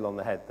hit the nail on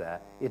the head there.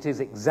 It is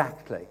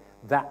exactly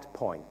that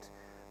point,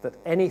 that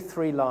any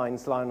three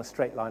lines lie on a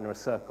straight line or a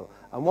circle.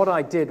 And what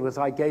I did was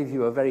I gave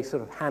you a very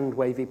sort of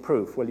hand-wavy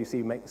proof. Well, you see,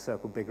 you make the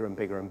circle bigger and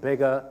bigger and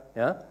bigger,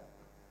 yeah?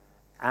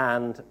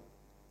 And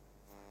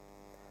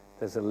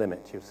there's a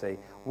limit, you see.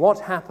 What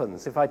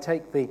happens if I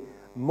take the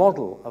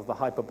model of the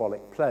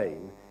hyperbolic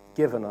plane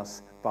given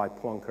us by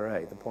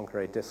Poincaré, the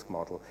Poincaré disk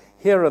model?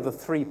 Here are the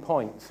 3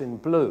 points in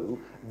blue.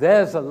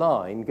 There's a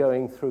line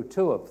going through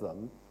 2 of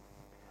them.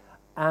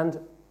 And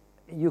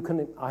you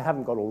can, I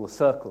haven't got all the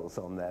circles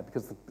on there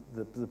because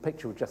the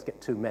picture would just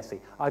get too messy.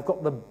 I've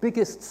got the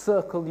biggest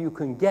circle you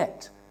can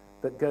get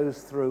that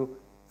goes through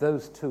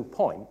those 2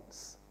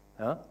 points,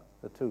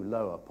 the 2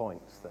 lower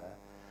points there.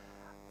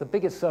 The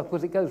biggest circle,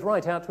 because it goes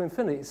right out to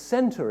infinity. Its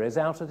center is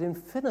out at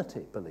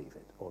infinity, believe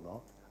it or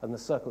not. And the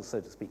circle, so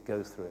to speak,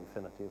 goes through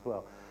infinity as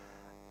well.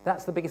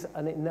 That's the biggest,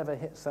 and it never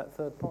hits that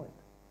 3rd point.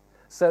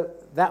 So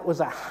that was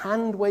a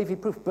hand-wavy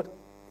proof. But,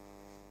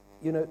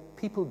 you know,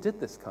 people did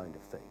this kind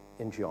of thing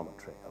in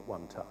geometry at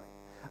one time.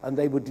 And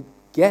they would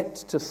get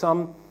to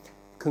some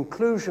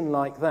conclusion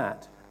like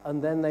that,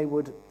 and then they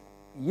would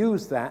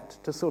use that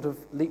to sort of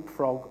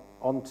leapfrog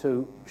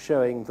onto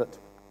showing that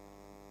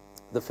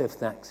the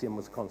 5th axiom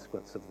was a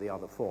consequence of the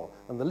other 4.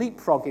 And the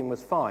leapfrogging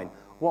was fine.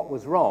 What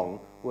was wrong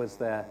was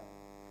their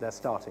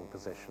starting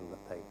position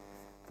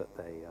that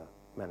they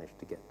managed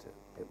to get to.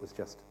 It was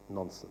just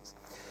nonsense.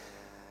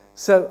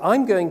 So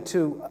I'm going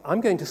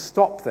to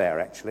stop there,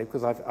 actually,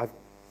 because I've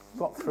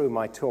got through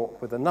my talk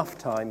with enough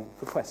time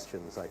for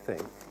questions, I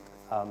think.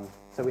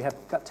 So we have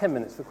about 10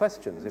 minutes for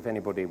questions, if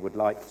anybody would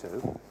like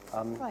to.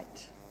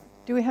 Right.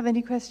 Do we have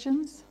any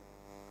questions?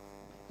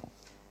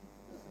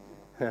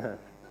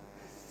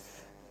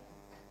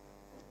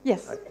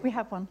 Yes, we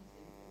have one.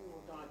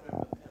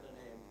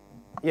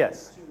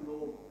 Yes.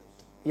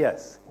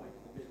 Yes.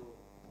 You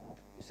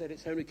said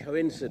it's only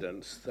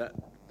coincidence that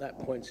that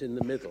point's in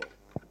the middle,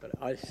 but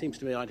it seems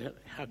to me,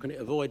 how can it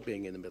avoid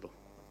being in the middle?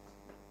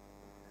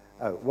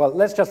 Oh, well,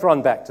 let's just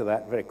run back to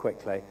that very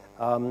quickly,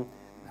 and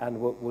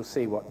we'll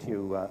see what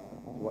you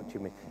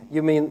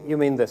mean. You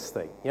mean this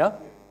thing, yeah?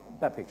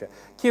 That picture.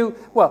 Q.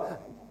 Well,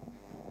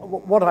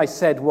 what I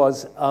said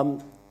was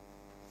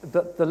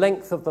that the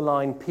length of the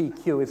line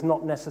PQ is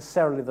not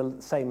necessarily the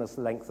same as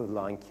the length of the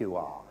line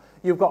QR.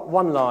 You've got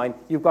one line,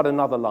 you've got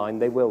another line,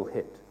 they will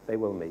hit, they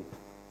will meet.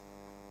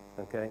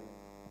 Okay?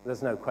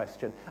 There's no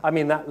question. I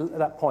mean,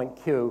 that point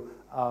Q,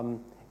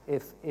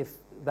 if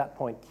that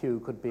point Q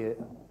could be,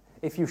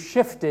 if you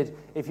shifted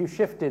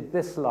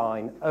this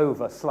line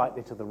over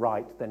slightly to the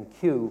right, then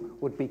Q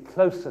would be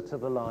closer to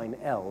the line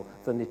L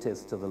than it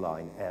is to the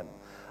line M.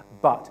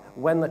 But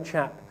when the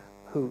chap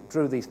who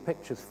drew these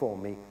pictures for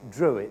me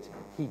drew it,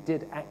 he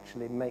did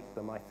actually make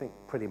them, I think,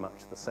 pretty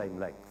much the same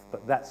length.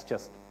 But that's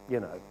just, you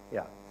know,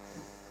 yeah.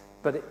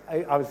 But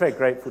I was very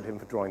grateful to him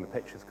for drawing the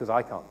pictures, because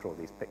I can't draw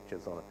these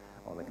pictures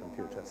on a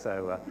computer.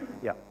 So,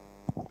 yeah.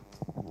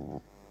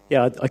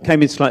 Yeah, I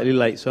came in slightly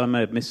late, so I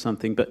may have missed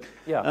something. But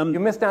yeah, you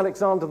missed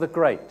Alexander the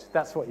Great.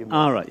 That's what you missed.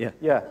 All right, yeah.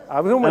 Yeah,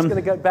 I was almost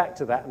going to go back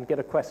to that and get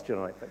a question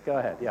on it, but go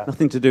ahead, yeah.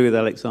 Nothing to do with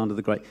Alexander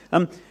the Great.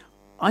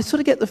 I sort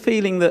of get the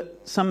feeling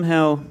that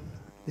somehow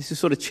this is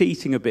sort of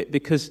cheating a bit,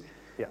 because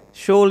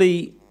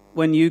surely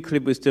when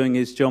Euclid was doing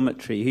his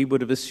geometry, he would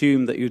have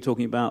assumed that you were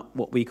talking about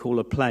what we call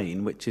a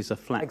plane, which is a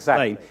flat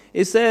plane.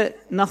 Is there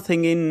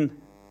nothing in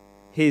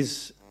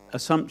his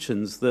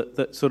assumptions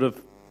that sort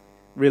of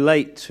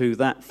relate to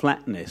that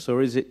flatness,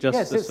 or is it just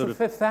yes, it's the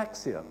 5th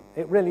axiom.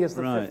 It really is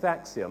the 5th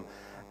axiom.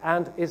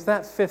 And is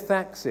that 5th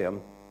axiom,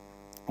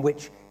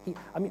 which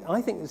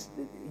I think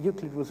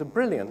Euclid was a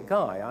brilliant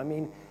guy. I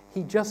mean,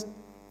 he just,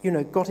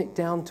 got it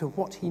down to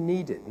what he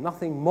needed,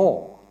 nothing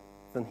more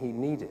than he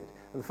needed.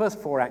 And the first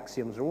 4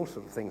 axioms are all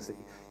sort of things that,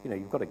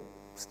 you've got to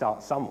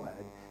start somewhere.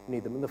 You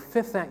need them. And the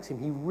 5th axiom,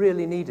 he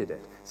really needed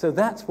it. So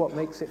that's what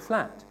makes it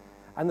flat.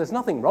 And there's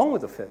nothing wrong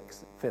with the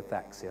 5th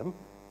axiom.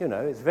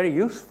 It's very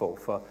useful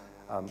for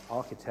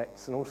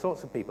architects and all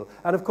sorts of people.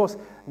 And of course,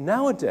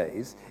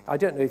 nowadays, I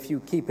don't know if you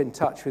keep in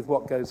touch with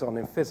what goes on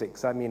in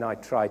physics. I mean, I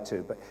try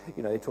to, but,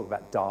 they talk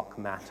about dark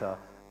matter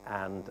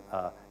and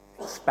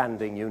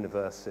expanding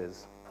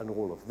universes and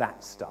all of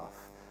that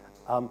stuff.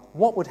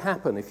 What would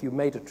happen if you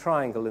made a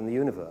triangle in the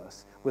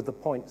universe with the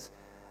points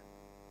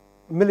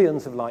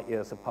millions of light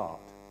years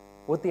apart?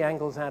 Would the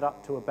angles add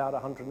up to about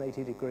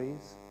 180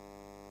 degrees?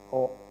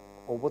 Or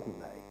wouldn't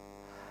they?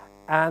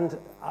 And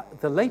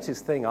the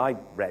latest thing I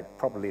read,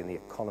 probably in The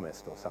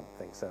Economist or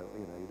something, so,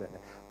 you don't know.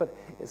 But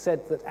it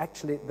said that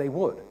actually they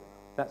would.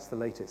 That's the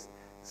latest.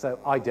 So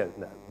I don't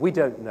know. We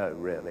don't know,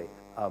 really,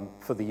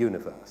 for the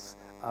universe.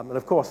 And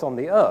of course, on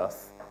the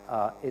Earth,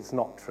 it's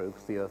not true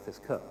because the Earth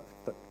is curved.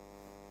 But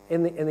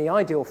in the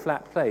ideal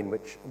flat plane,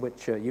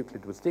 which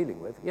Euclid was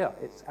dealing with, yeah,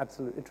 it's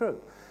absolutely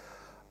true.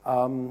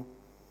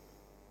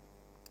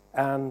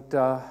 And,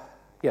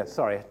 yeah,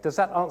 sorry, does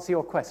that answer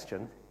your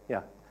question?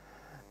 Yeah.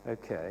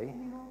 Okay.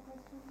 Any more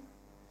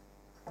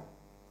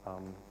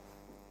questions?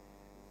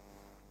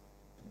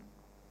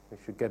 We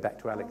should go back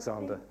to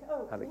Alexander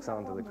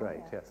the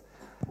Great, yes.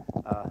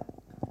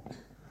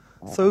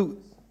 So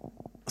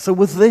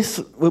was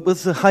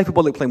the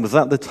hyperbolic plane, was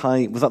that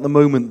the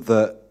moment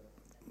that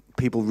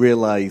people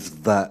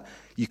realized that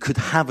you could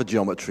have a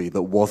geometry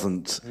that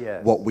wasn't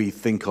what we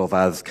think of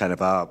as kind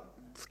of our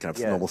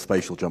normal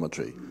spatial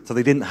geometry? So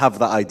they didn't have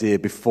that idea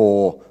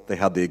before they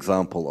had the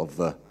example of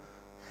the...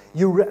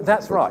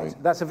 That's right.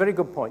 That's a very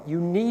good point.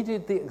 You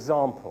needed the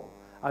example.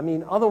 I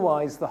mean,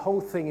 otherwise the whole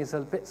thing is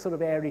a bit sort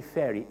of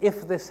airy-fairy.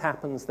 If this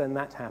happens, then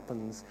that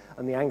happens,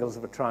 and the angles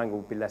of a triangle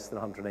will be less than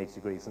 180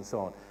 degrees and so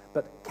on.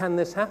 But can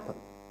this happen?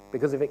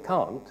 Because if it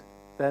can't,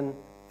 then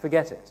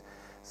forget it.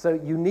 So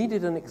you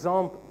needed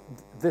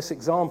this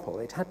example.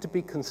 It had to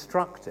be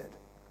constructed,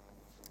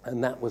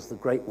 and that was the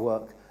great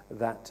work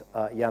that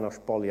János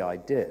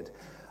Bolyai did.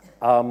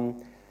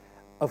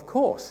 Of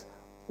course,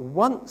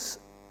 once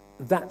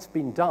that's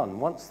been done,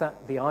 once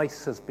the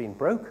ice has been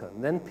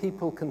broken, then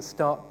people can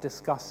start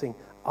discussing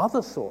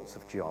other sorts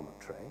of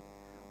geometry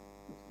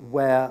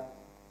where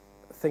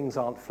things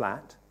aren't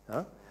flat.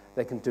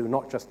 They can do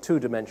not just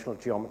two-dimensional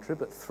geometry,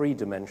 but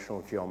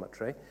three-dimensional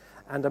geometry.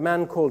 And a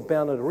man called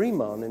Bernhard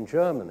Riemann in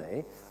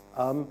Germany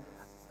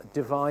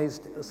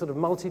devised a sort of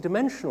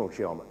multi-dimensional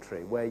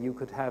geometry where you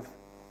could have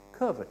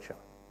curvature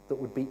that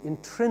would be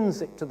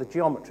intrinsic to the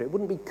geometry. It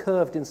wouldn't be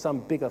curved in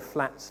some bigger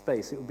flat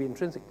space. It would be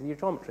intrinsic to the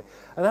geometry.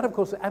 And that, of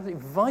course, was absolutely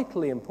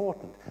vitally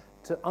important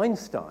to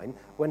Einstein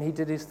when he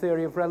did his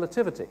theory of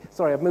relativity.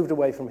 Sorry, I've moved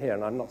away from here,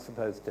 and I'm not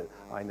supposed to,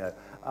 I know.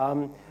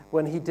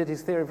 When he did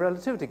his theory of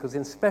relativity, because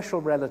in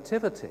special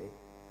relativity,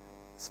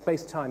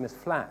 space-time is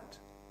flat.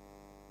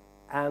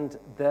 And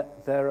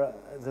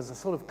there's a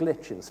sort of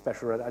glitch in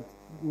special relativity.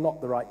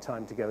 Not the right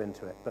time to go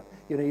into it, but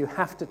you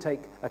have to take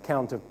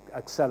account of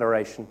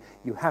acceleration,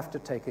 you have to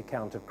take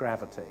account of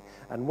gravity.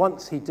 And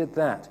once he did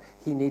that,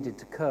 he needed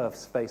to curve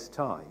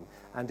space-time.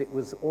 And it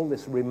was all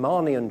this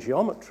Riemannian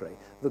geometry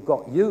that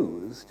got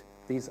used,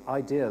 these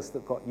ideas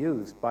that got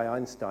used by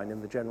Einstein in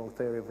the general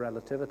theory of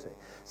relativity.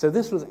 So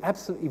this was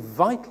absolutely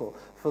vital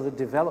for the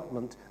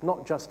development,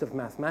 not just of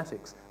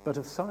mathematics, but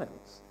of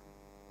science,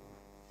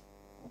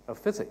 of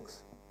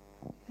physics.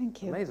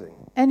 Thank you. Amazing.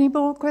 Any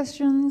more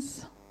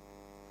questions?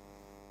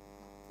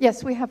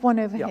 Yes, we have one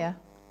over here.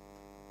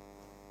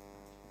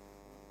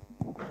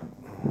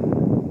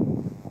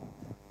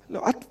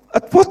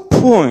 At what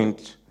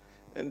point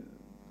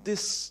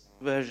this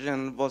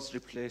version was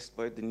replaced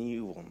by the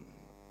new one?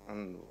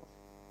 And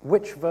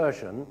which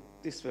version?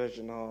 This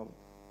version of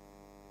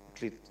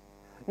Euclid.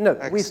 No,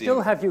 axiom. we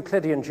still have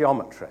Euclidean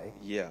geometry.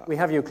 Yeah. We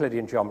have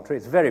Euclidean geometry.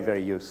 It's very,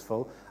 very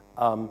useful.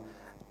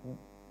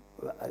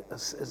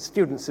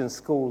 Students in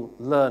school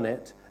learn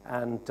it,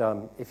 and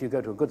if you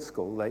go to a good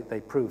school, they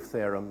prove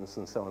theorems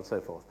and so on and so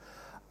forth.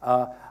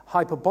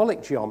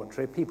 Hyperbolic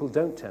geometry, people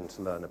don't tend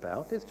to learn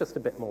about. It's just a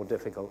bit more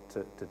difficult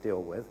to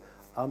deal with.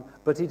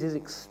 But it is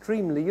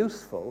extremely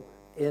useful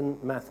in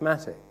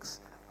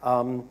mathematics.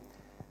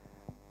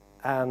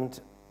 And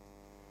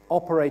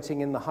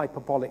operating in the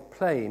hyperbolic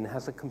plane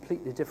has a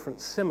completely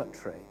different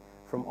symmetry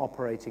from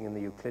operating in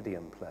the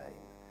Euclidean plane.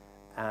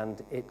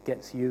 And it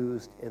gets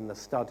used in the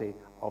study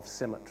of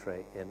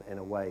symmetry in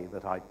a way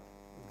that I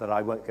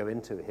won't go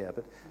into here.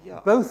 But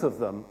both of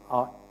them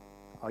are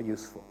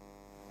useful.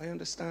 I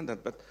understand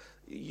that, but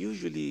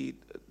usually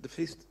the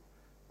fifth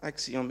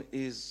axiom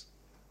has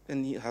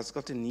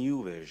got a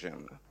new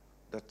version,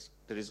 that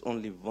there is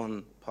only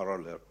one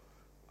parallel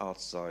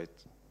outside.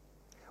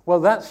 Well,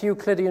 that's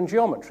Euclidean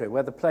geometry,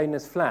 where the plane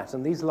is flat,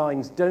 and these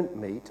lines don't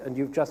meet, and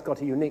you've just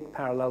got a unique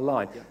parallel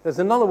line. Yeah. There's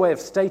another way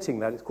of stating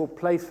that. It's called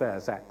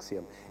Playfair's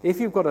axiom. If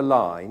you've got a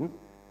line,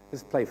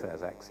 this is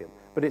Playfair's axiom,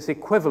 but it's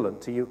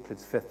equivalent to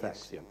Euclid's fifth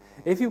axiom.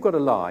 If you've got a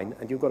line,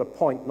 and you've got a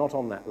point not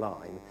on that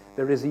line,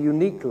 there is a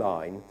unique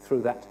line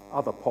through that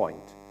other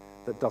point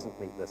that doesn't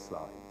meet this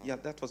line. Yeah,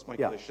 that was my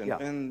question. Yeah.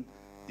 When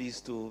these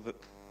two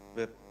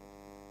were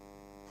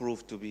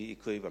proved to be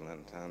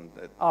equivalent.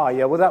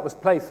 Well, that was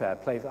Playfair.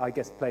 I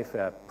guess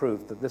Playfair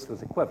proved that this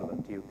was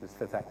equivalent to Euclid's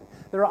fifth axiom.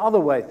 There are other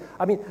ways.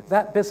 I mean,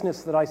 that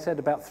business that I said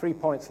about 3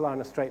 points lie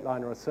in a straight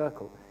line or a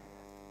circle,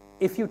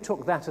 if you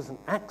took that as an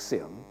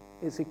axiom,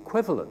 it's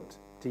equivalent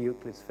to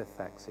Euclid's fifth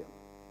axiom.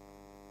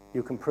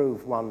 You can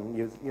prove one,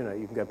 you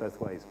can go both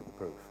ways with the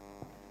proof.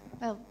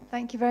 Well,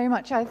 thank you very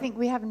much. I think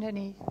we haven't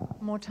any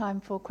more time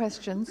for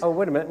questions. Oh,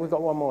 wait a minute, we've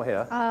got one more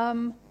here.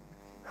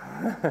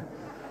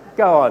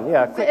 Go on,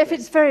 yeah. Quickly. If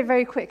it's very,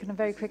 very quick and a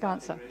very quick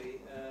answer.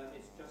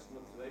 It's just an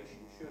observation.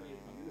 Surely if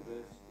the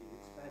universe is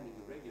expanding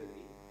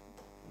irregularly,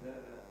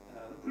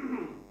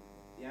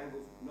 the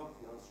angles would not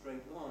be on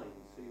straight lines,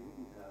 so you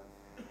wouldn't have...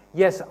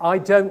 Yes, I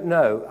don't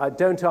know.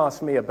 Don't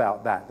ask me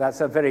about that. That's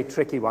a very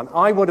tricky one.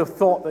 I would have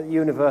thought that the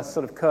universe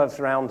sort of curves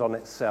around on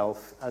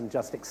itself and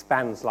just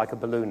expands like a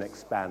balloon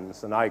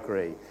expands, and I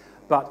agree.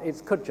 But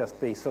it could just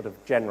be sort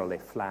of generally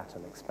flat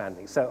and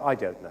expanding. So I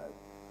don't know.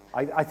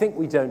 I think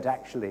we don't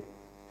actually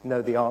know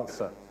the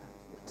answer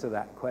to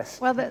that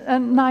question. Well, a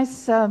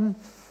nice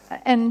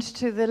end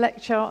to the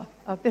lecture,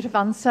 a bit of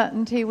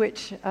uncertainty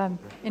which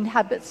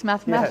inhabits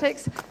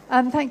mathematics.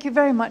 Yes. Thank you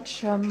very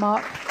much,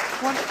 Mark.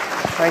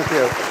 Thank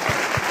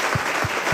you.